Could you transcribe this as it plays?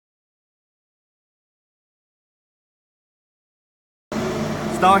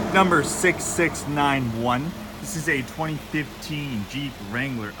Stock number 6691. This is a 2015 Jeep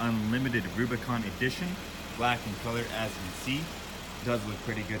Wrangler Unlimited Rubicon Edition. Black in color, as you can see. It does look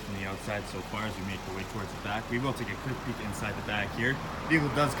pretty good from the outside so far as we make our way towards the back. We will take a quick peek inside the back here. The vehicle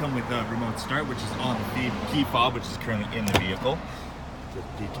does come with a remote start, which is on the key fob, which is currently in the vehicle.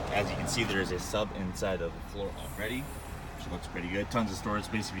 As you can see, there is a sub inside of the floor already, which looks pretty good. Tons of storage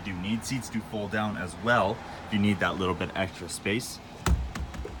space if you do need. Seats do fold down as well if you need that little bit extra space.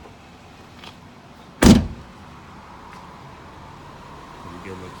 Pretty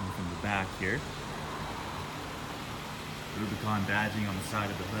good looking from the back here. Rubicon badging on the side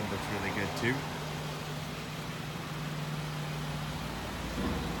of the hood looks really good too.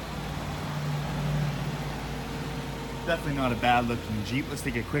 Definitely not a bad looking Jeep. Let's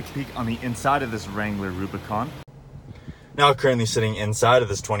take a quick peek on the inside of this Wrangler Rubicon. Now currently sitting inside of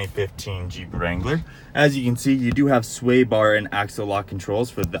this 2015 Jeep Wrangler. As you can see, you do have sway bar and axle lock controls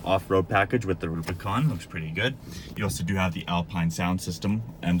for the off-road package with the Rubicon. Looks pretty good. You also do have the Alpine sound system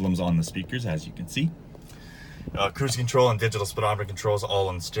emblems on the speakers, as you can see. Cruise control and digital speedometer controls all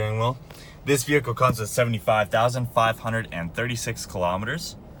on the steering wheel. This vehicle comes with 75,536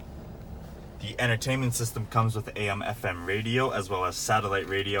 kilometers. The entertainment system comes with AM/FM radio, as well as satellite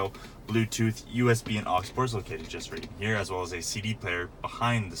radio, Bluetooth, USB, and aux ports located just right here, as well as a CD player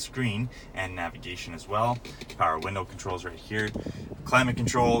behind the screen and navigation as well. Power window controls right here. Climate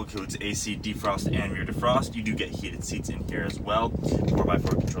control includes AC, defrost, and rear defrost. You do get heated seats in here as well.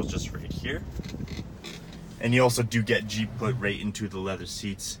 4x4 controls just right here. And you also do get Jeep put right into the leather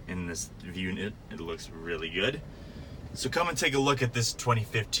seats in this unit. It looks really good. So come and take a look at this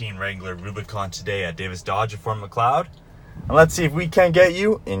 2015 Wrangler Rubicon today at Davis Dodge of Fort Macleod. And let's see if we can get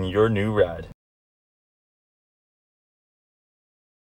you in your new ride.